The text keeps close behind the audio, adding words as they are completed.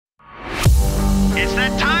It's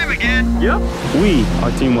that time again. Yep. We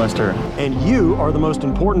are Team West Herr. And you are the most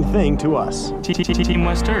important thing to us. Team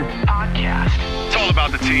West Herr. Podcast. It's all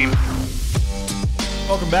about the team.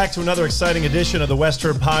 Welcome back to another exciting edition of the West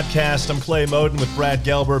Herr Podcast. I'm Clay Moden with Brad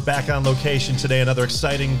Gelber back on location today. Another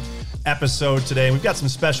exciting episode today. We've got some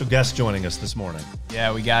special guests joining us this morning.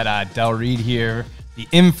 Yeah, we got Del Reid here, the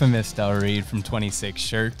infamous Del Reid from 26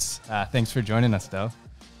 Shirts. Thanks for joining us, Del.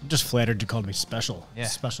 I'm just flattered you called me special. Yeah.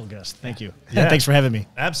 Special guest. Thank you. Yeah. Thanks for having me.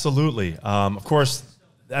 Absolutely. Of course,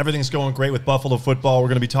 everything's going great with Buffalo football. We're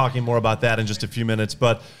going to be talking more about that in just a few minutes.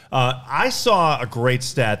 But I saw a great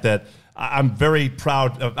stat that I'm very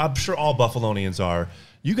proud of. I'm sure all Buffalonians are.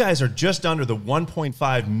 You guys are just under the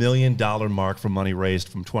 $1.5 million mark for money raised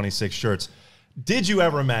from 26 Shirts. Did you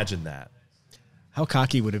ever imagine that? How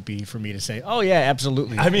cocky would it be for me to say, oh, yeah,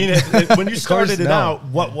 absolutely. I mean, when you started it out,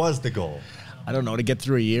 what was the goal? I don't know, to get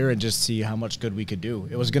through a year and just see how much good we could do.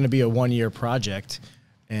 It was going to be a one-year project,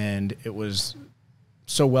 and it was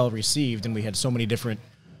so well received, and we had so many different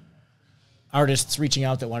artists reaching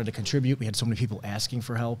out that wanted to contribute. We had so many people asking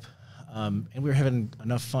for help, and we were having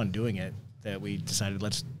enough fun doing it that we decided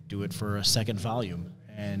let's do it for a second volume,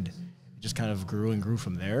 and it just kind of grew and grew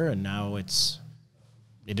from there, and now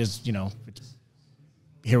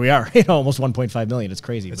here we are, almost 1.5 million. It's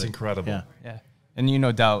crazy. It's incredible. Yeah.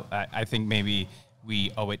 And Del, I think maybe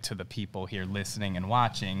we owe it to the people here listening and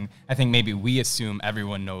watching. I think maybe we assume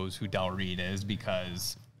everyone knows who Del Reid is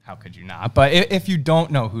because how could you not? But if you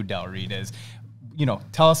don't know who Del Reid is,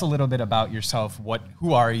 tell us a little bit about yourself.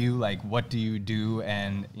 Who are you? Like, what do you do?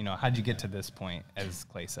 And, how'd you get to this point, as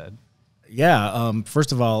Clay said? Yeah.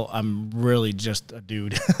 First of all, I'm really just a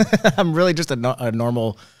dude. I'm really just a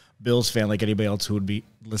normal Bills fan like anybody else who would be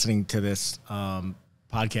listening to this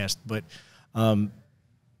podcast. But I've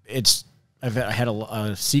had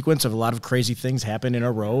a sequence of a lot of crazy things happen in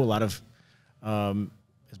a row. A lot of,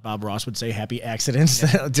 as Bob Ross would say, happy accidents.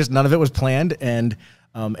 Yeah. Just none of it was planned. And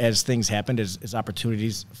as things happened, as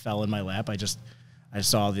opportunities fell in my lap, I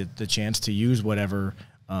saw the chance to use whatever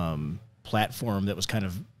platform that was kind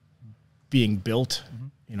of being built,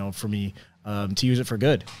 for me, to use it for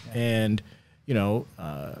good. Yeah. And,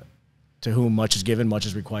 to whom much is given, much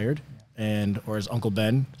is required. Or as Uncle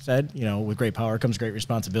Ben said, with great power comes great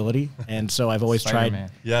responsibility. And so I've always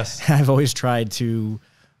tried. Yes. I've always tried to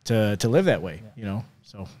live that way,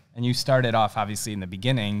 So. And you started off, obviously, in the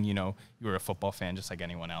beginning, you were a football fan just like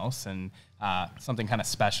anyone else, and something kind of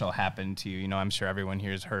special happened to you. I'm sure everyone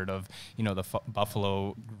here has heard of, the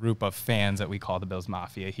Buffalo group of fans that we call the Bills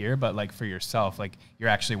Mafia here, but, like, for yourself, like, you're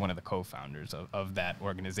actually one of the co-founders of that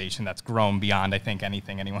organization that's grown beyond, I think,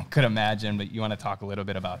 anything anyone could imagine, but you want to talk a little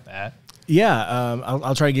bit about that? Yeah,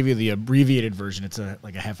 I'll try to give you the abbreviated version. It's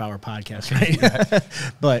like a half-hour podcast, right?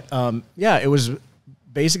 But, it was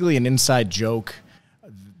basically an inside joke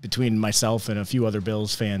between myself and a few other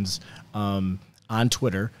Bills fans on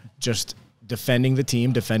Twitter, just defending the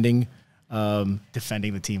team, defending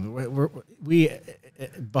the team.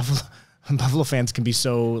 Buffalo fans can be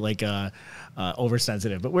so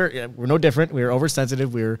oversensitive, but we're no different. We're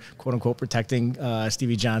oversensitive. We're quote unquote protecting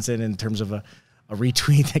Stevie Johnson in terms of a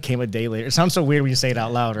retweet that came a day later. It sounds so weird when you say it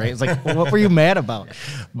out loud, right? It's like, well, what were you mad about?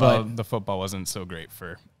 But the football wasn't so great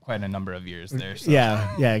for quite a number of years there. So.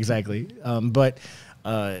 Yeah, exactly. But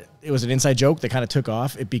it was an inside joke that kind of took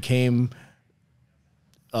off. It became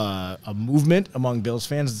a movement among Bills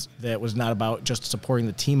fans that was not about just supporting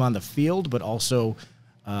the team on the field, but also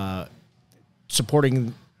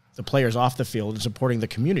supporting the players off the field and supporting the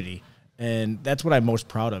community. And that's what I'm most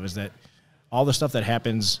proud of, is that all the stuff that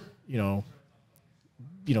happens,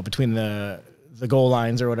 between the goal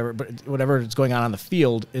lines or whatever, but whatever is going on the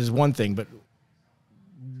field is one thing, but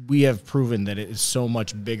we have proven that it is so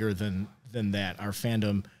much bigger than that. Our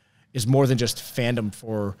fandom is more than just fandom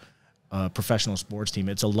for a professional sports team.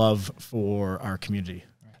 It's a love for our community.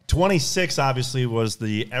 26 obviously was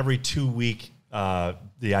the every 2 week, the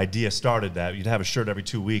idea started that you'd have a shirt every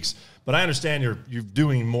 2 weeks, but I understand you're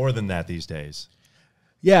doing more than that these days.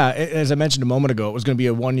 Yeah, as I mentioned a moment ago, it was going to be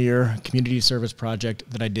a one-year community service project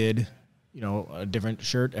that I did, a different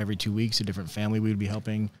shirt every 2 weeks, a different family we would be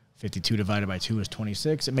helping. 52 divided by 2 is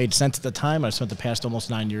 26. It made sense at the time. I spent the past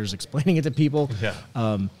almost 9 years explaining it to people. Yeah.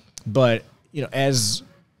 But as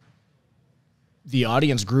the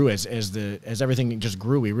audience grew, as everything just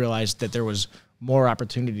grew, we realized that there was more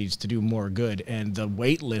opportunities to do more good, and the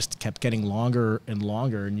wait list kept getting longer and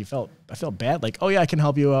longer. And I felt bad, like, oh yeah, I can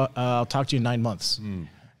help you. I'll talk to you in 9 months.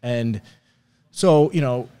 And so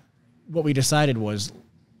what we decided was,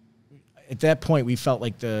 at that point, we felt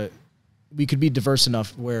like we could be diverse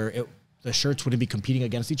enough where the shirts wouldn't be competing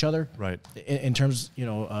against each other, Right. in terms,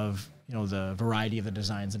 of the variety of the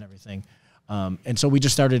designs and everything. And so we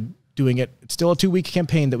just started doing it. It's still a 2-week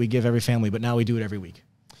campaign that we give every family, but now we do it every week.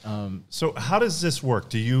 So how does this work?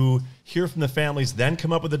 Do you hear from the families, then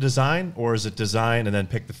come up with a design, or is it design and then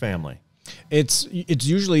pick the family? It's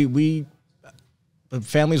usually the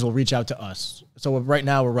families will reach out to us. So right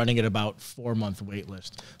now we're running at about 4-month wait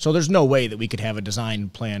list. So there's no way that we could have a design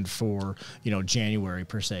planned for, January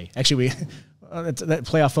per se. Actually, that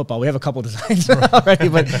playoff football, we have a couple designs already,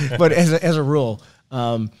 but as a rule,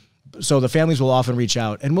 so the families will often reach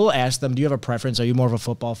out and we'll ask them, do you have a preference? Are you more of a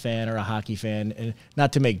football fan or a hockey fan? And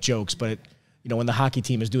not to make jokes, but when the hockey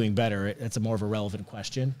team is doing better, it's a more of a relevant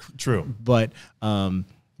question. True. But,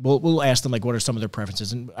 we'll ask them, like, what are some of their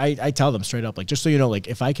preferences? And I tell them straight up, like, just so you know, like,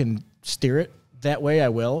 if I can steer it that way, I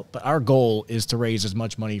will. But our goal is to raise as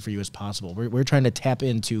much money for you as possible. We're trying to tap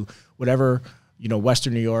into whatever,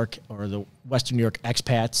 Western New York or the Western New York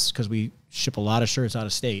expats, because we ship a lot of shirts out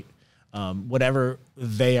of state, whatever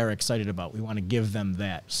they are excited about. We want to give them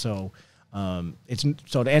that. So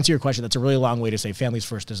so to answer your question, that's a really long way to say families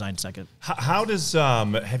first, design second. How does,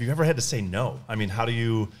 have you ever had to say no? I mean, how do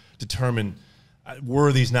you determine...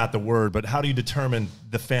 worthy's not the word, but how do you determine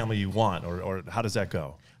the family you want, or how does that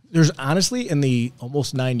go? There's honestly, in the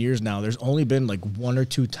almost 9 years now, there's only been like 1 or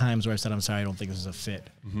 2 times where I said, I'm sorry, I don't think this is a fit.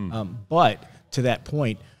 But to that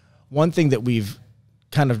point, one thing that we've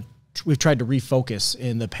tried to refocus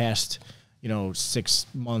in the past, 6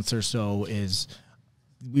 months or so is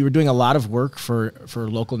we were doing a lot of work for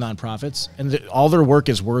local nonprofits, and all their work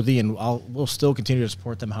is worthy, and we'll still continue to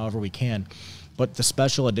support them however we can. But the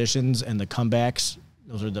special editions and the comebacks,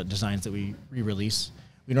 those are the designs that we re-release.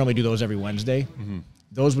 We normally do those every Wednesday.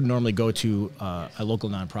 Those would normally go to a local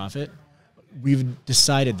nonprofit. We've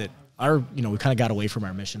decided that we kind of got away from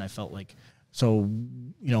our mission, I felt like. So,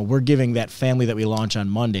 we're giving that family that we launch on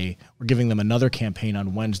Monday, we're giving them another campaign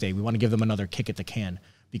on Wednesday. We want to give them another kick at the can,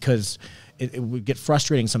 because it would get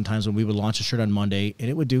frustrating sometimes when we would launch a shirt on Monday and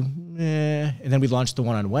it would do, and then we'd launch the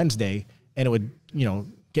one on Wednesday and it would,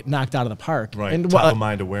 get knocked out of the park. Right, and top of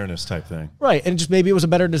mind awareness type thing. Right, and just maybe it was a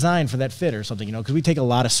better design for that fit or something, because we take a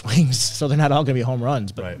lot of swings, so they're not all going to be home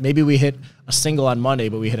runs. But maybe we hit a single on Monday,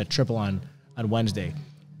 but we hit a triple on Wednesday.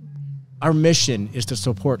 Our mission is to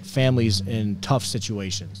support families in tough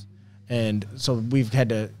situations. And so we've had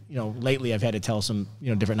to, lately I've had to tell some,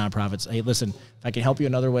 different nonprofits, hey, listen, if I can help you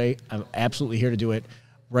another way, I'm absolutely here to do it.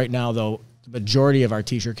 Right now, though, the majority of our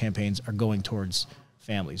T-shirt campaigns are going towards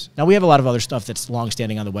families. Now, we have a lot of other stuff that's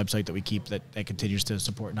long-standing on the website that we keep that continues to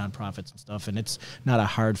support nonprofits and stuff, and it's not a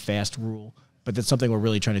hard, fast rule, but that's something we're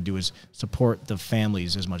really trying to do is support the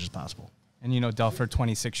families as much as possible. And, Del, for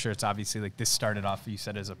 26 shirts, obviously, like, this started off, you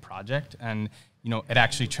said, as a project, and, it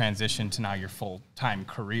actually transitioned to now your full-time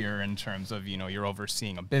career in terms of, you're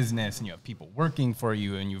overseeing a business and you have people working for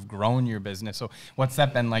you and you've grown your business. So what's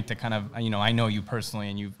that been like to kind of, I know you personally,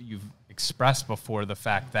 and you've expressed before the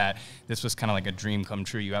fact that this was kind of like a dream come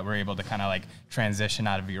true. You were able to kind of like transition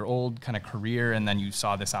out of your old kind of career, and then you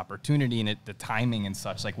saw this opportunity and the timing and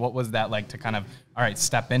such. Like, what was that like to kind of, all right,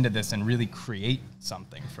 step into this and really create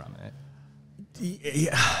something from it?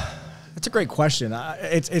 Yeah, that's a great question.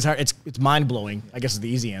 It's hard. It's mind blowing, I guess is the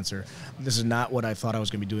easy answer. This is not what I thought I was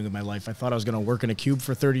going to be doing with my life. I thought I was going to work in a cube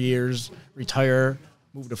for 30 years, retire,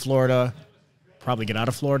 move to Florida, probably get out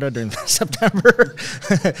of Florida during September.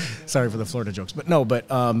 Sorry for the Florida jokes, but no,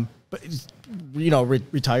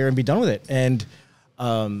 retire and be done with it. And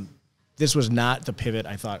this was not the pivot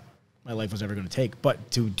I thought my life was ever going to take.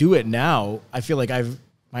 But to do it now, I feel like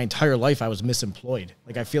my entire life I was misemployed.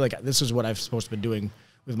 Like, I feel like this is what I've supposed to be doing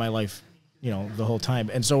with my life, the whole time.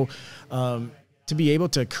 And so to be able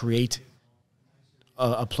to create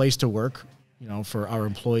a place to work, for our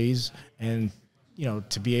employees, and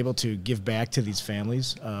to be able to give back to these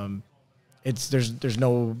families, there's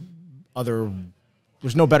no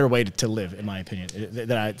better way to live, in my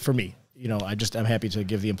opinion. For me, I'm happy to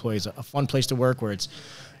give the employees a fun place to work where it's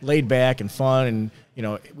laid back and fun,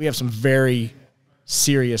 and we have some very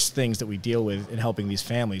serious things that we deal with in helping these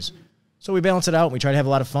families. So we balance it out, and we try to have a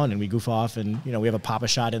lot of fun, and we goof off, and we have a Papa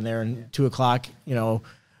shot in there, and 2 o'clock, in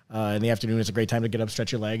the afternoon, it's a great time to get up,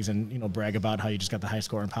 stretch your legs, and brag about how you just got the high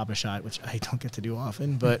score in Papa shot, which I don't get to do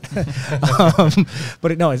often, but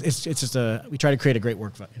it's just we try to create a great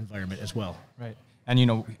work environment as well. Right.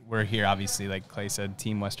 And, we're here, obviously, like Clay said,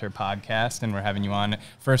 Team West Herr podcast, and we're having you on.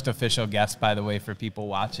 First official guest, by the way, for people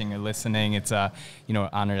watching or listening. It's an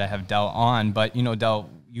honor to have Del on. But, Del,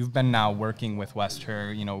 you've been now working with West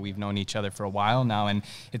Herr. We've known each other for a while now, and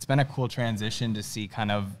it's been a cool transition to see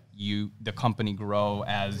kind of the company grow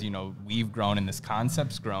as, we've grown and this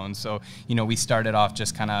concept's grown. So, we started off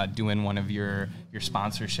just kind of doing one of your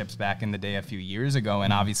sponsorships back in the day a few years ago.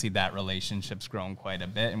 And obviously that relationship's grown quite a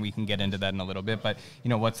bit, and we can get into that in a little bit. But,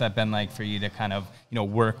 what's that been like for you to kind of,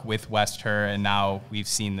 work with West Herr, and now we've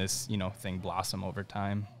seen this, thing blossom over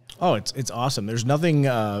time? Oh, it's awesome. There's nothing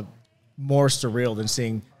more surreal than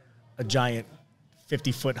seeing a giant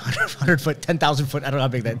 50-foot, 100-foot, 10,000-foot, I don't know how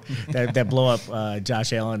big that blow-up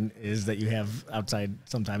Josh Allen is that you have outside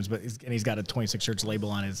sometimes, but he's got a 26 Shirts label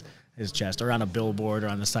on his chest, or on a billboard, or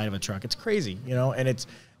on the side of a truck. It's crazy, and it's,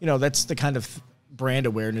 that's the kind of brand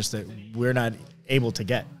awareness that we're not able to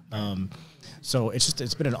get. So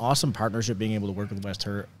it's been an awesome partnership being able to work with West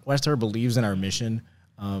Herr. West Herr believes in our mission.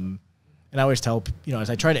 And I always tell, as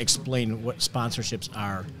I try to explain what sponsorships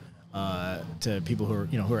are to people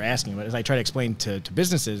who are asking, but as I try to explain to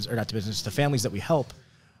businesses, or not to businesses, to families that we help,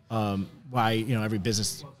 why, every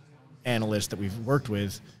business analyst that we've worked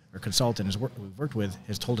with, or consultant we've worked with,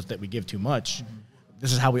 has told us that we give too much.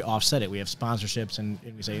 This is how we offset it. We have sponsorships, and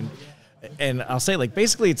we say, and I'll say, like,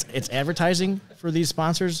 basically it's advertising for these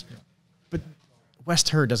sponsors, but West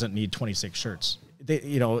Herr doesn't need 26 shirts.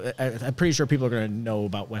 I'm pretty sure people are going to know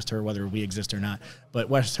about West Herr whether we exist or not. But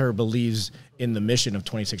West Herr believes in the mission of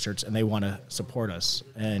 26 Shirts, and they want to support us.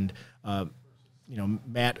 And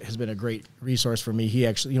Matt has been a great resource for me. He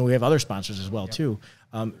actually, we have other sponsors as well too.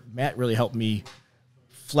 Matt really helped me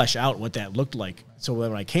flesh out what that looked like. So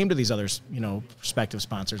when I came to these other, prospective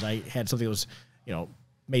sponsors, I had something that was,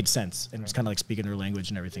 made sense, and it's kind of like speaking their language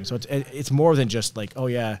and everything. So it's more than just like, oh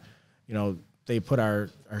yeah, they put our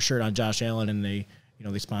shirt on Josh Allen, and they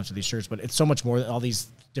sponsor these shirts, but it's so much more than all these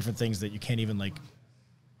different things that you can't even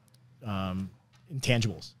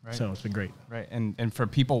intangibles. Right. So it's been great. Right. And for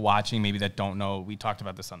people watching maybe that don't know, we talked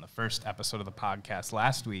about this on the first episode of the podcast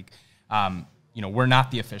last week. We're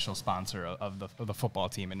not the official sponsor of the football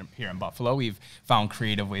team here in Buffalo. We've found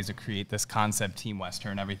creative ways to create this concept, Team West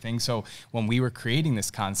Herr and everything. So when we were creating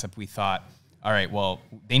this concept, we thought, all right, well,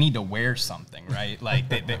 they need to wear something, right? Like,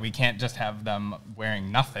 we can't just have them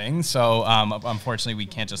wearing nothing. So, unfortunately, we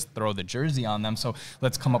can't just throw the jersey on them. So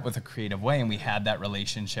let's come up with a creative way. And we had that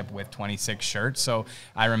relationship with 26 Shirts. So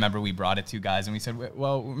I remember we brought it to you guys, and we said,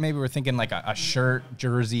 well, maybe we're thinking like a shirt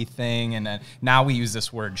jersey thing. And then now we use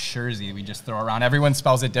this word shirsey. We just throw around. Everyone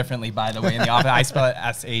spells it differently, by the way, in the office. I spell it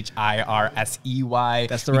SHIRSEY.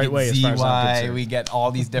 That's the right way, as far as I'm concerned. We get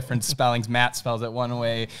all these different spellings. Matt spells it one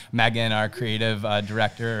way. Megan, our creative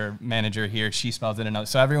director or manager here, she spells it another.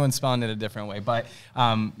 So everyone's spelling it a different way. But,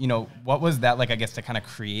 what was that like, I guess, to kind of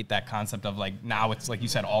create that concept of, like, now it's, like you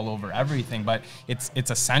said, all over everything, but it's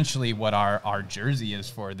essentially what our jersey is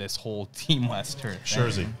for this whole Team West Herr.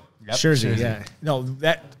 Jersey. Yep. Jersey, yeah. No,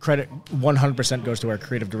 that credit 100% goes to our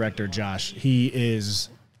creative director, Josh. He is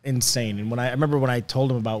insane. And I remember when I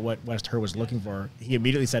told him about what West Herr was looking for, he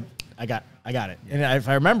immediately said, I got it. And if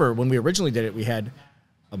I remember, when we originally did it, we had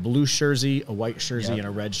a blue jersey, a white jersey, and a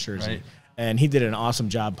red jersey. Right. And he did an awesome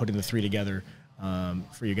job putting the three together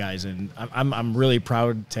for you guys. And I'm really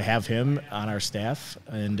proud to have him on our staff.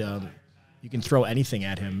 And you can throw anything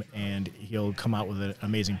at him, and he'll come out with an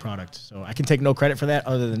amazing product. So I can take no credit for that,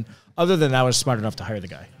 other than I was smart enough to hire the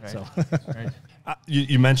guy. Right. So. Right.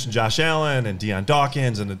 You mentioned Josh Allen and Deion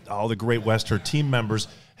Dawkins and all the great West Herr team members.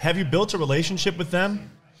 Have you built a relationship with them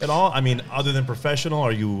at all? I mean, other than professional,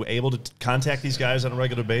 are you able to contact these guys on a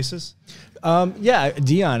regular basis? Yeah,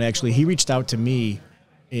 Deion, actually, he reached out to me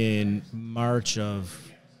in March of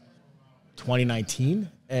 2019,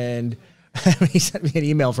 and he sent me an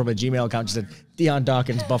email from a Gmail account that said, Deion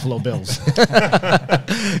Dawkins, Buffalo Bills.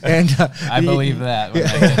 And I believe that.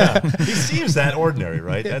 Yeah. He seems that ordinary,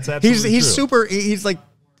 right? That's absolutely he's true. super, he's like,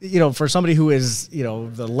 for somebody who is,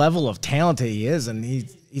 the level of talent that he is, and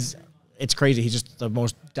he's it's crazy. He's just the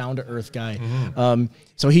most down-to-earth guy. Mm-hmm.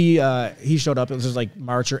 So he showed up. It was like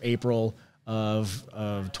March or April of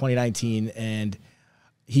 2019, and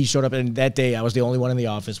he showed up. And that day, I was the only one in the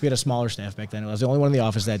office. We had a smaller staff back then. I was the only one in the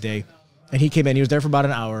office that day. And he came in. He was there for about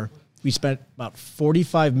an hour. We spent about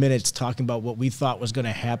 45 minutes talking about what we thought was going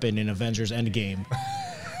to happen in Avengers Endgame.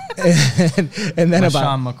 and then about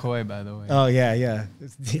Sean McCoy, by the way. Oh yeah,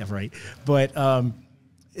 right. But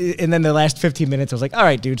and then the last 15 minutes, I was like, "All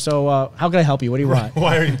right, dude. So how can I help you? What do you want?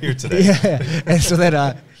 Why are you here today?" Yeah. And so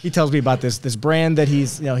then he tells me about this brand that he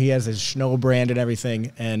has his Snow brand and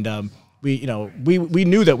everything. And we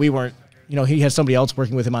knew that we weren't. He has somebody else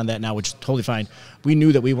working with him on that now, which is totally fine. We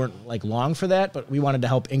knew that we weren't like long for that, but we wanted to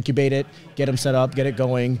help incubate it, get him set up, get it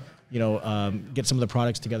going, get some of the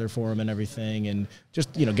products together for him and everything, and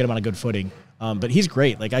just, get him on a good footing. But he's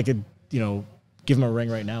great. Like I could, give him a ring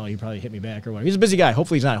right now and he'd probably hit me back or whatever. He's a busy guy.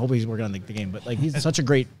 Hopefully he's not. Hopefully he's working on the game. But like he's such a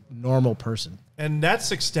great, normal person. And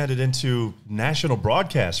that's extended into national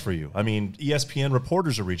broadcasts for you. I mean, ESPN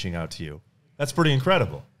reporters are reaching out to you. That's pretty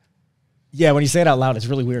incredible. Yeah, when you say it out loud, it's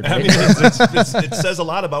really weird. Right? I mean, it says a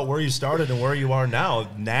lot about where you started and where you are now.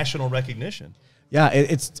 National recognition. Yeah,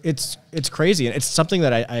 it's crazy, and it's something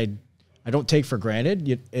that I don't take for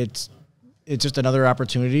granted. It's just another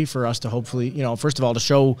opportunity for us to hopefully, first of all, to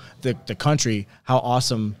show the country how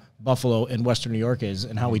awesome Buffalo and Western New York is,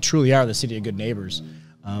 and how we truly are the city of good neighbors.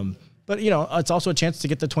 But it's also a chance to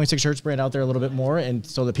get the 26 Shirts brand out there a little bit more, and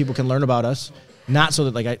so that people can learn about us. Not so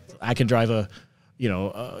that like I can drive a.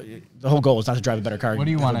 The whole goal is not to drive a better car. What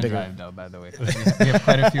do you want to drive, though, by the way? We have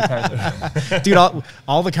quite a few cars. Dude,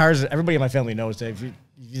 all the cars, everybody in my family knows that if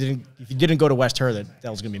you didn't go to West Herr, that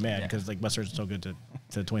was going to be mad because like West Herr is so good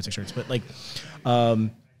to 26 Shirts. But like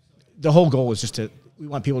the whole goal is just we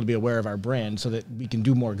want people to be aware of our brand so that we can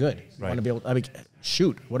do more good. We want to be able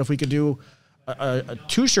what if we could do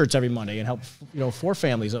 2 shirts every Monday and help 4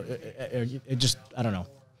 families? It just, I don't know.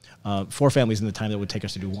 4 families in the time that would take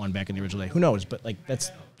us to do 1 back in the original day. Who knows? But like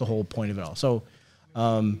that's the whole point of it all. So,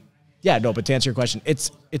 but to answer your question,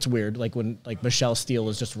 it's weird. Like when like Michelle Steele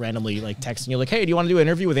is just randomly like texting you like, "Hey, do you want to do an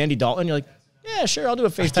interview with Andy Dalton?" You're like, "Yeah, sure, I'll do a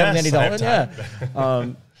FaceTime with Andy Dalton."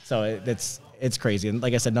 Yeah. So it's crazy, and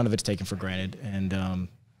like I said, none of it's taken for granted. And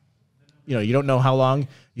you don't know how long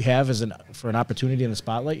you have for an opportunity in the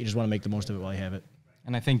spotlight. You just want to make the most of it while you have it.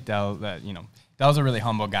 And I think Dell's a really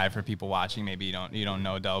humble guy for people watching. Maybe you don't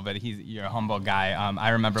know Dell, but you're a humble guy. I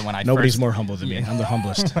remember when nobody's more humble than me. I'm the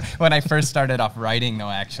humblest. When I first started off writing, though,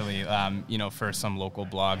 actually, for some local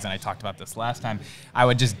blogs, and I talked about this last time, I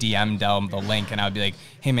would just DM Dell the link, and I would be like,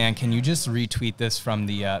 "Hey man, can you just retweet this from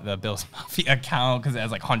the Bills Mafia account because it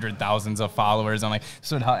has like hundreds of thousands of followers?" I'm like,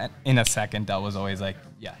 in a second, Dell was always like,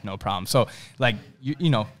 "Yeah, no problem." So like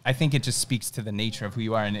I think it just speaks to the nature of who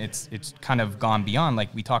you are, and it's kind of gone beyond.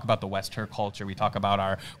 Like we talk about the West Herr culture. We talk about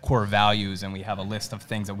our core values, and we have a list of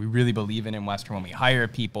things that we really believe in West Herr when we hire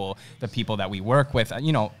people, the people that we work with,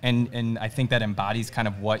 and I think that embodies kind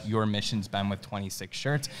of what your mission's been with 26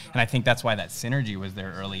 Shirts. And I think that's why that synergy was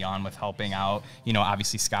there early on with helping out,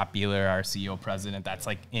 obviously Scott Beeler, our CEO president, that's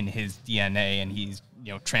like in his DNA, and he's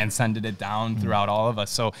transcended it down throughout all of us.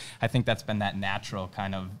 So I think that's been that natural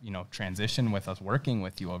kind of, transition with us working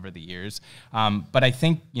with you over the years. But I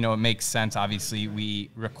think, it makes sense. Obviously, we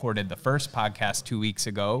recorded the first podcast 2 weeks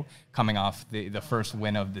ago, coming off the first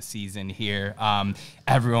win of the season here.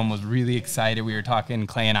 Everyone was really excited. We were talking,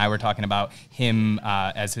 Clay and I were talking about him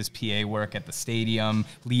as his PA work at the stadium,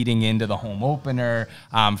 leading into the home opener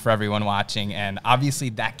for everyone watching. And obviously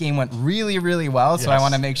that game went really, really well. So I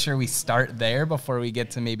want to make sure we start there before we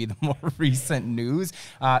get to maybe the more recent news.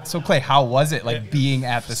 So Clay, how was it like being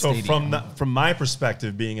at the stadium? So from my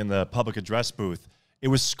perspective, being in the public address booth, it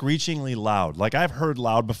was screechingly loud. Like I've heard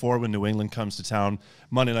loud before when New England comes to town,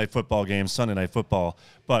 Monday Night Football games, Sunday Night Football.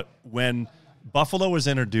 But when Buffalo was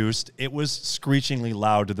introduced, it was screechingly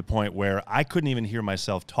loud to the point where I couldn't even hear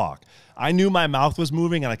myself talk. I knew my mouth was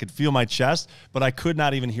moving and I could feel my chest, but I could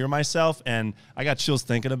not even hear myself, and I got chills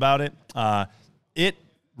thinking about it. It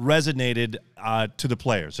resonated to the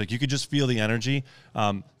players. Like you could just feel the energy.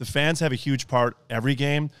 The fans have a huge part every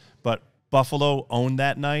game, but Buffalo owned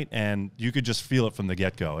that night, and you could just feel it from the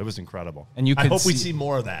get-go. It was incredible. And I hope we see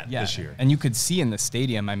more of that this year. And you could see in the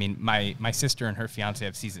stadium, I mean, my sister and her fiance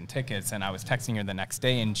have season tickets, and I was texting her the next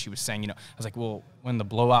day, and she was saying, I was like, well, when the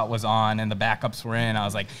blowout was on and the backups were in, I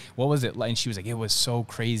was like, what was it like? And she was like, it was so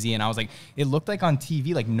crazy. And I was like, it looked like on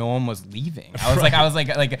TV, like no one was leaving. I was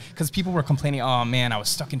like, because people were complaining, oh man, I was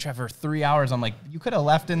stuck in traffic for 3 hours. I'm like, you could have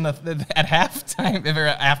left at halftime or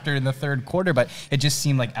after in the third quarter, but it just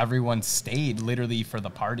seemed like everyone stayed literally for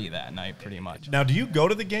the party that night, pretty much. Now, do you go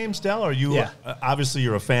to the games, Del? Or you? Yeah. Obviously,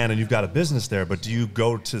 you're a fan and you've got a business there, but do you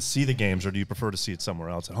go to see the games, or do you prefer to see it somewhere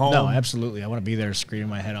else at home? No, absolutely. I want to be there, screaming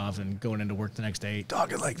my head off and going into work the next day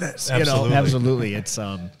talking like this. Absolutely. Absolutely. It's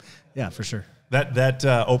yeah, for sure. That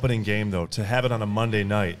opening game, though, to have it on a Monday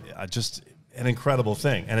night, just an incredible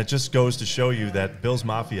thing, and it just goes to show you that Bills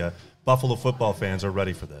Mafia, Buffalo football fans, are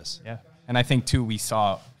ready for this. Yeah, and I think too we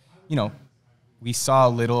saw a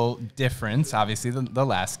little difference, obviously, the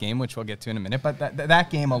last game, which we'll get to in a minute. But that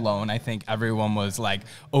game alone, I think everyone was like,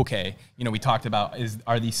 okay, we talked about,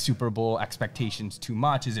 are these Super Bowl expectations too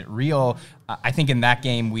much? Is it real? I think in that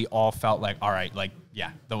game, we all felt like, all right, like,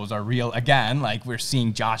 yeah, those are real again. Like, we're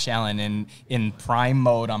seeing Josh Allen in prime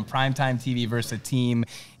mode on primetime TV versus a team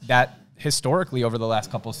that historically over the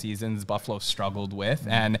last couple seasons Buffalo struggled with,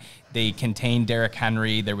 and they contained Derrick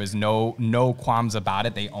Henry. There was no qualms about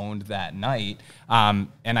it. They owned that night, and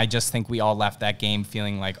I just think we all left that game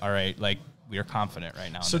feeling like, all right, like we are confident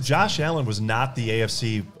right now. So Josh Allen was not the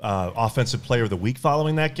AFC Offensive Player of the Week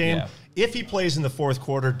following that game. Yeah. If he plays in the fourth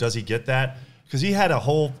quarter, does he get that? Because he had a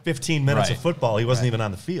whole 15 minutes of football. He wasn't even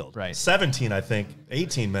on the field. Right. 17, I think,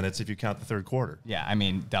 18 minutes if you count the third quarter. Yeah, I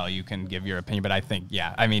mean, Del, you can give your opinion, but I think,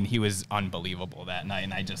 yeah, I mean, he was unbelievable that night,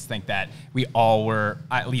 and I just think that we all were,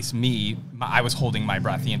 at least me, I was holding my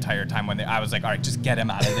breath the entire time when I was like, all right, just get him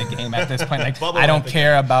out of the game at this point. Like, I don't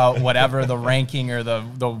care about whatever the ranking or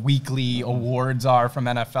the weekly awards are from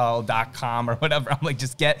NFL.com or whatever. I'm like,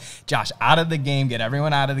 just get Josh out of the game, get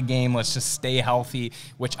everyone out of the game. Let's just stay healthy,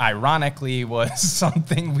 which ironically was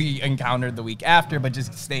something we encountered the week after, but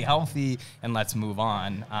just stay healthy and let's move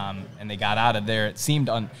on. And they got out of there. It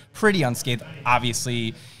seemed pretty unscathed.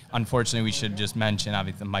 Obviously, unfortunately, we should just mention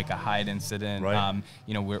obviously the Micah Hyde incident. Right.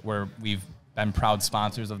 You know, we've been proud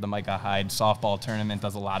sponsors of the Micah Hyde softball tournament.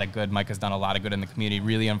 Does a lot of good. Micah's done a lot of good in the community.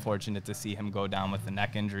 Really unfortunate to see him go down with the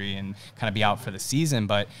neck injury and kind of be out for the season.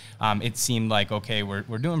 But it seemed like, okay, we're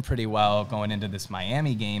doing pretty well going into this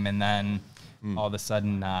Miami game, and then all of a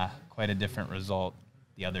sudden, quite a different result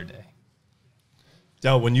the other day.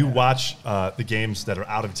 Del, when you watch the games that are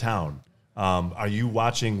out of town, are you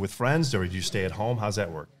watching with friends or do you stay at home? How's that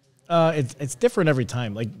work? It's different every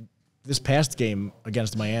time. Like this past game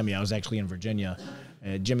against Miami, I was actually in Virginia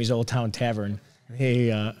at Jimmy's Old Town Tavern,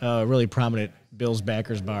 a really prominent Bills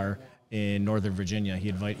backers bar in Northern Virginia.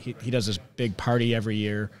 He does this big party every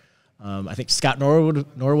year. I think Scott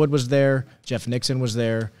Norwood was there. Jeff Nixon was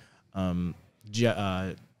there.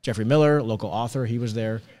 Jeffrey Miller, local author, he was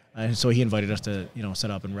there. And so he invited us to, set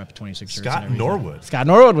up and rep 26 shirts. Scott Norwood. Scott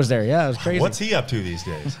Norwood was there. Yeah, it was crazy. What's he up to these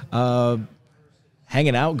days?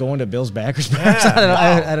 Hanging out, going to Bill's backers.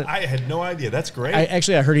 Yeah, I had no idea. That's great.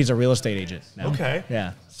 I heard he's a real estate agent now. Okay.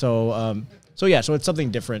 Yeah. So it's something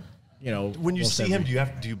different. When you see him,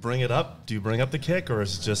 do you bring it up? Do you bring up the kick, or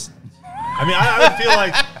is it just? I mean, I would feel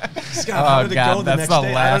like, Scott, how did it go the next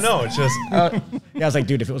day? I don't know. It's just. I was like,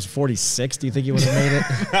 dude, if it was 46, do you think you would have made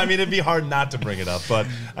it? I mean, it'd be hard not to bring it up, but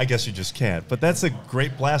I guess you just can't. But that's a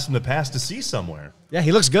great blast from the past to see somewhere. Yeah,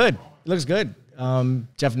 he looks good.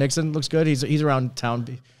 Jeff Nixon looks good. He's around town.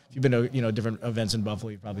 If you've been to different events in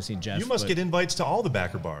Buffalo, you've probably seen Jeff. You must get invites to all the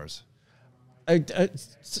backer bars.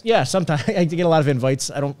 Yeah, sometimes I get a lot of invites.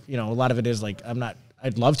 I don't, a lot of it is like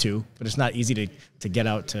I'd love to, but it's not easy to get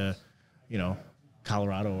out to,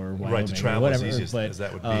 Colorado or Wyoming, right, to travel or whatever. as easy as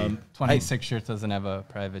that would be. 26 shirts doesn't have a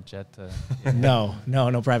private jet to. No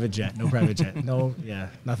private jet,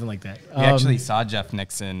 nothing like that. We actually saw Jeff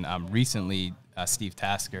Nixon recently. Steve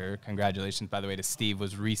Tasker, congratulations, by the way, to Steve,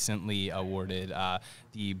 was recently awarded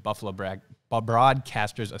the Buffalo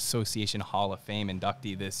Broadcasters Association Hall of Fame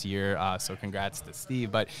inductee this year. So congrats to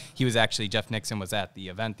Steve. But Jeff Nixon was at the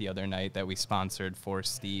event the other night that we sponsored for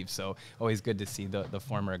Steve. So always good to see the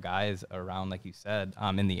former guys around, like you said,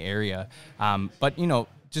 in the area. But,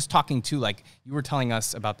 just talking to, like, you were telling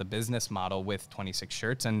us about the business model with 26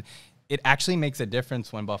 shirts, and it actually makes a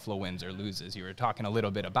difference when Buffalo wins or loses. You were talking a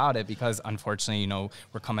little bit about it because, unfortunately,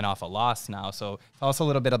 we're coming off a loss now. So tell us a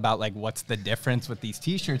little bit about, like, what's the difference with these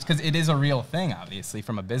T-shirts, because it is a real thing, obviously,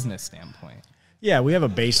 from a business standpoint. Yeah, we have a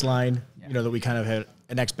baseline, that we kind of had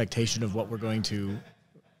an expectation of what we're going to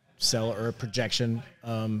sell, or a projection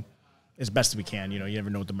as best as we can. You never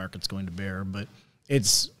know what the market's going to bear, but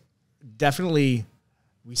it's definitely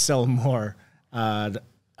we sell more on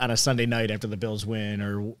a Sunday night after the Bills win,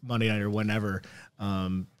 or Monday night, or whenever,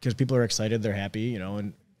 because people are excited, they're happy,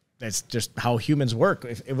 and that's just how humans work.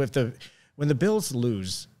 When the Bills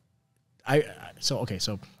lose, I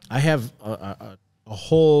have a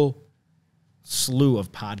whole slew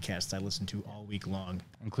of podcasts I listen to all week long,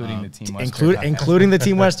 including the Team West Herr, including the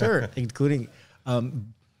Team West Herr,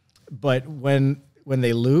 but when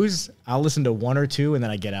they lose, I'll listen to one or two and then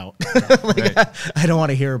I get out. I don't want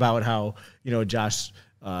to hear about how Josh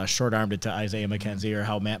short-armed it to Isaiah McKenzie, or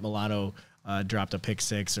how Matt Milano dropped a pick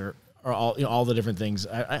six, or all the different things.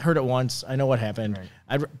 I heard it once. I know what happened.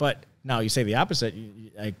 Right. But now you say the opposite.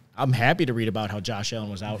 I'm happy to read about how Josh Allen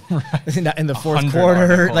was out in the fourth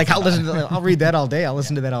quarter. Like I'll read that all day. I'll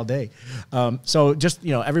listen to that all day. So just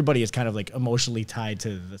everybody is kind of like emotionally tied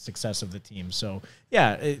to the success of the team. So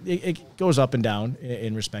yeah, it goes up and down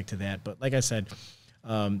in respect to that. But like I said,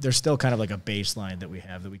 there's still kind of like a baseline that we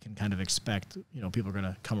have that we can kind of expect, people are going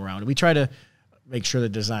to come around. And we try to make sure the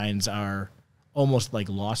designs are almost like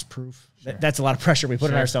loss proof. Sure. That's a lot of pressure we put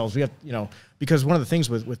on ourselves. We have, because one of the things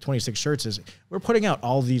with 26 shirts is we're putting out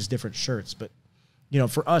all these different shirts, but you know,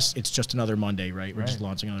 for us, it's just another Monday, right? We're just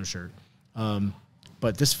launching another shirt.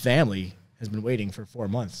 But this family has been waiting for 4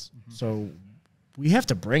 months. So we have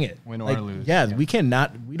to bring it. Win or lose. Yeah, we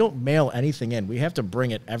don't mail anything in. We have to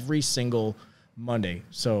bring it every single Monday.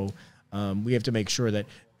 So we have to make sure that,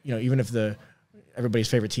 you know, even if everybody's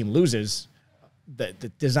favorite team loses, that the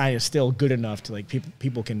design is still good enough to, like,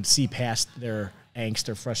 people can see past their angst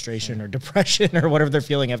or frustration or depression or whatever they're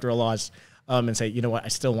feeling after a loss, and say, you know what, I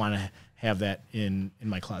still want to have that in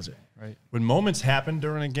my closet. Right. When moments happen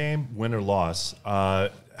during a game, win or loss, are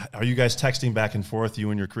you guys texting back and forth, you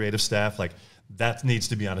and your creative staff, like, that needs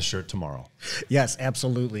to be on a shirt tomorrow? Yes,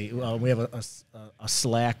 absolutely. We have a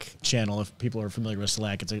Slack channel. If people are familiar with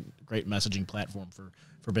Slack, it's a great messaging platform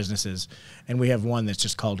for businesses. And we have one that's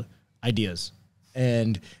just called Ideas.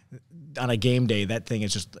 And on a game day, that thing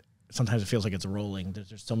is just, sometimes it feels like it's rolling.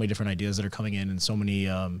 There's so many different ideas that are coming in, and so many.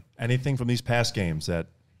 Anything from these past games that?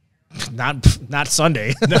 Not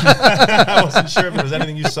Sunday. I wasn't sure if there was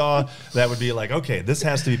anything you saw that would be like, okay, this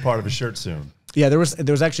has to be part of a shirt soon. Yeah, there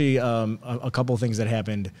was actually a couple of things that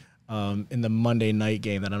happened in the Monday night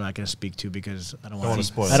game that I'm not going to speak to because I don't want to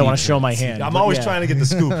spoil. I don't want to show my hand. I'm always trying to get the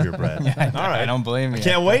scoop here, Brad. All right, I don't blame you. I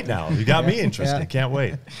can't wait now. You got me interested. Can't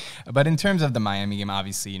wait. But in terms of the Miami game,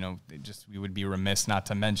 obviously, you know, we would be remiss not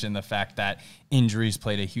to mention the fact that injuries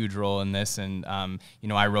played a huge role in this. And, you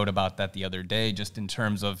know, I wrote about that the other day, just in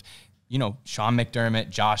terms of, you know, Sean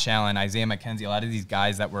McDermott, Josh Allen, Isaiah McKenzie, a lot of these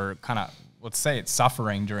guys that were kind of, let's say it's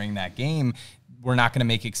suffering during that game. We're not going to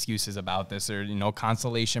make excuses about this or, you know,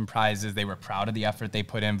 consolation prizes. They were proud of the effort they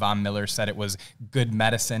put in. Von Miller said it was good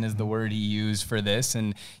medicine is the word he used for this.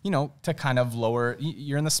 And, you know, to kind of lower,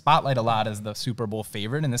 you're in the spotlight a lot as the Super Bowl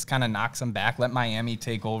favorite, and this kind of knocks them back. Let Miami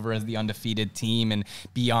take over as the undefeated team and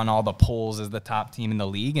be on all the polls as the top team in the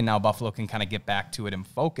league. And now Buffalo can kind of get back to it and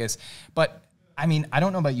focus. But, I mean, I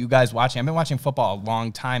don't know about you guys watching. I've been watching football a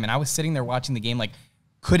long time, and I was sitting there watching the game like,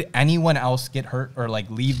 could anyone else get hurt or, like,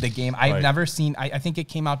 leave the game? I've never seen, I think it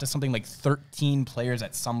came out to something like 13 players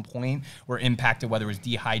at some point were impacted, whether it was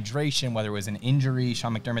dehydration, whether it was an injury.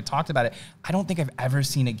 Sean McDermott talked about it. I don't think I've ever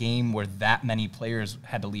seen a game where that many players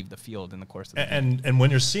had to leave the field in the course of the game. And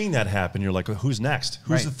when you're seeing that happen, you're like, well, who's next?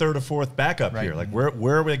 Who's the third or fourth backup here? Like,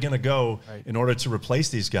 where are we going to go in order to replace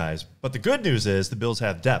these guys? But the good news is the Bills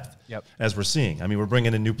have depth, as we're seeing. I mean, we're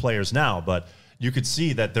bringing in new players now, but you could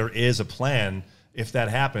see that there is a plan if that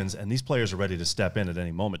happens, and these players are ready to step in at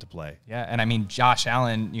any moment to play. Yeah, and I mean, Josh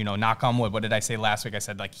Allen, you know, knock on wood, what did I say last week? I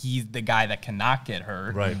said, like, he's the guy that cannot get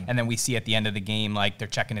hurt. Right. And then we see at the end of the game, like, they're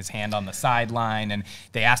checking his hand on the sideline, and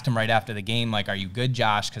they asked him right after the game, like, are you good,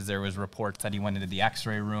 Josh? Because there was reports that he went into the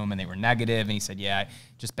x-ray room, and they were negative, and he said, yeah, I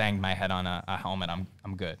just banged my head on a helmet.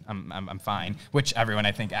 I'm good. I'm fine. Which everyone,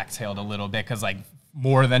 I think, exhaled a little bit because, like,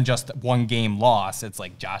 more than just one game loss. It's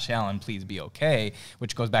like, Josh Allen, please be okay,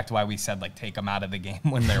 which goes back to why we said, like, take them out of the game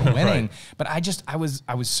when they're winning. But I was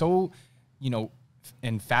so, you know,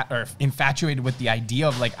 infatuated with the idea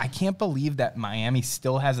of, like, I can't believe that Miami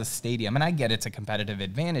still has a stadium. And I get it's a competitive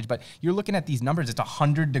advantage, but you're looking at these numbers. It's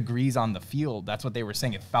 100 degrees on the field. That's what they were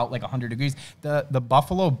saying. It felt like 100 degrees. The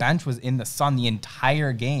Buffalo bench was in the sun the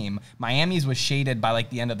entire game. Miami's was shaded by, like,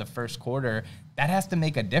 the end of the first quarter. That has to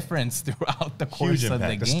make a difference throughout the course of the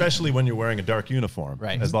game. Especially when you're wearing a dark uniform,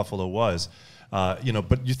 as Buffalo was. You know,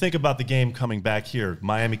 but you think about the game coming back here,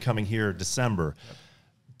 Miami coming here December.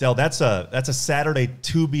 Del, that's a Saturday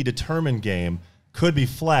to be determined game. Could be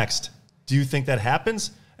flexed. Do you think that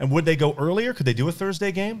happens? And would they go earlier? Could they do a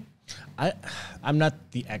Thursday game? I'm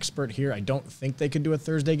not the expert here. I don't think they could do a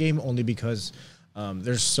Thursday game only because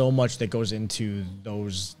there's so much that goes into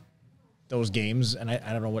those games, and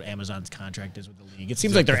I don't know what Amazon's contract is with the league. It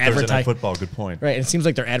seems like they're advertising football. Good point. Right. It seems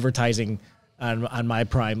like they're advertising on my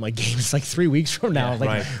prime like games like 3 weeks from now.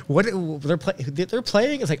 What they're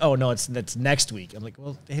playing? It's like, oh no, that's next week. I'm like,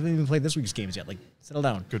 well, they haven't even played this week's games yet. Like, settle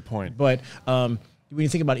down. Good point. But when you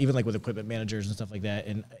think about even like with equipment managers and stuff like that,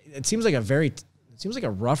 and it seems like a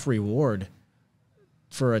rough reward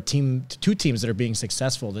for two teams that are being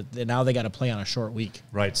successful that now they got to play on a short week.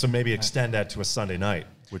 Right. So maybe extend that to a Sunday night.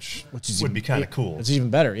 Which would be kind of cool. It's even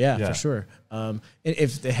better, yeah, for sure.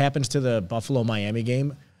 If it happens to the Buffalo-Miami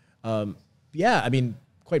game, I mean,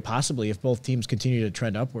 quite possibly if both teams continue to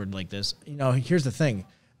trend upward like this. You know, here's the thing.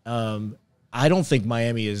 I don't think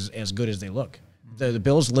Miami is as good as they look. The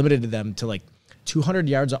Bills limited them to like 200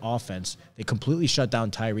 yards of offense. They completely shut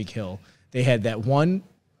down Tyreek Hill. They had that one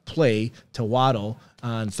play to Waddle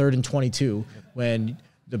on 3rd and 22 when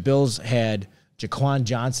the Bills had Jaquan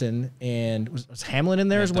Johnson and was Hamlin in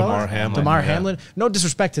there as well? Damar Hamlin. No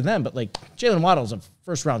disrespect to them, but like Jalen Waddle's a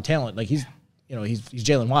first-round talent. Like he's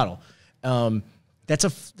Jalen Waddle. That's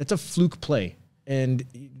a fluke play. and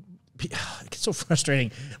it's so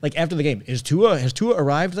frustrating. Like after the game, has Tua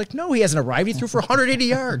arrived? Like, no, he hasn't arrived. He threw for 180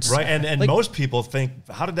 yards. Right, and like, most people think,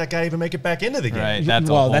 how did that guy even make it back into the game? Right, that's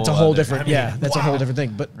a whole different. That's a whole different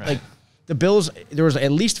thing. But like the Bills, there was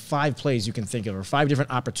at least 5 plays you can think of, or 5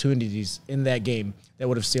 different opportunities in that game that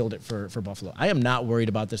would have sealed it for Buffalo. I am not worried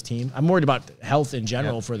about this team. I'm worried about health in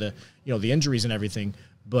general for the the injuries and everything.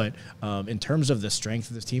 But in terms of the strength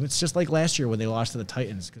of this team, it's just like last year when they lost to the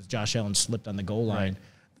Titans because Josh Allen slipped on the goal line. Right.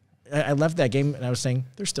 I left that game and I was saying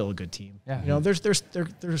they're still a good team. Yeah.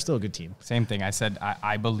 They're still a good team. Same thing. I said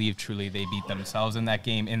I believe truly they beat themselves in that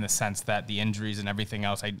game in the sense that the injuries and everything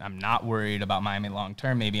else. I'm not worried about Miami long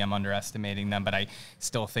term. Maybe I'm underestimating them, but I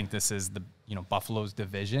still think this is the Buffalo's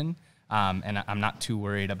division. And I'm not too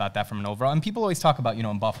worried about that from an overall. And people always talk about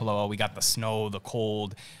in Buffalo, we got the snow, the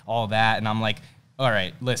cold, all that, and I'm like, all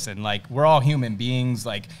right, listen, like we're all human beings.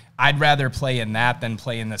 Like I'd rather play in that than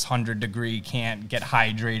play in this 100-degree, can't get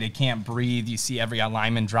hydrated, can't breathe. You see every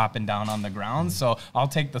lineman dropping down on the ground. So I'll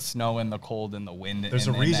take the snow and the cold and the wind. There's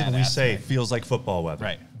a reason we say it feels like football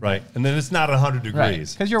weather. Right. And then it's not 100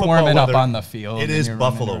 degrees. Because you're warming up on the field. It is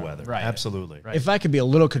Buffalo weather. Right. Absolutely. Right. If I could be a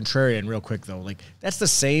little contrarian real quick, though, like that's the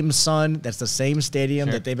same sun, that's the same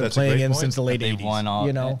stadium that they've been playing in since the late 80s. Won all,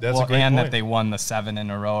 that's a great point. That they won the 7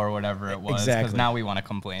 in a row or whatever it was. Exactly. Because now we want to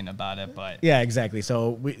complain about it. But yeah, exactly.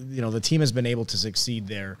 So, the team has been able to succeed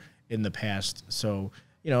there in the past. So,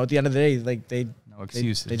 at the end of the day, like they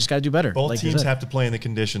just got to do better. Both teams have to play in the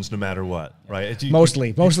conditions no matter what, right?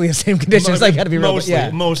 Mostly the same conditions. Like, got to be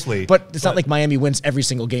mostly. But it's not like Miami wins every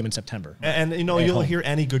single game in September. And you'll hear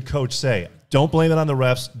any good coach say, "Don't blame it on the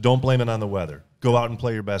refs. Don't blame it on the weather. Go out and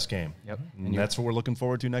play your best game." Yep. And that's what we're looking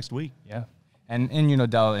forward to next week. Yeah. And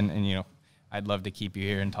Del, and I'd love to keep you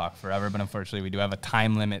here and talk forever, but unfortunately we do have a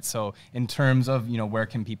time limit. So in terms of, where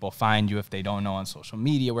can people find you if they don't know on social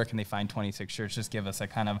media, where can they find 26 Shirts? Just give us a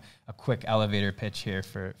kind of a quick elevator pitch here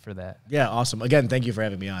for that. Yeah, awesome. Again, thank you for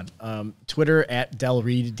having me on. Twitter at Del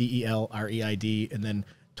Reid, DELREID, and then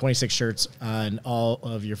 26 Shirts on all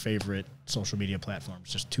of your favorite social media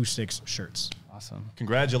platforms. Just 26 Shirts. Awesome.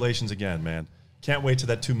 Congratulations again, man. Can't wait to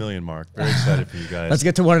that 2 million mark. Very excited for you guys. Let's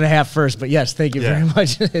get to 1.5 first, but yes, thank you very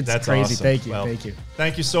much. That's crazy. Awesome. Thank you. Well, thank you.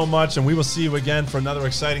 Thank you so much, and we will see you again for another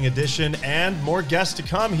exciting edition and more guests to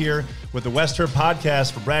come here with the West Herr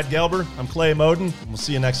podcast. For Brad Gelber, I'm Clay Moden, and we'll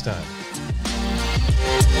see you next time.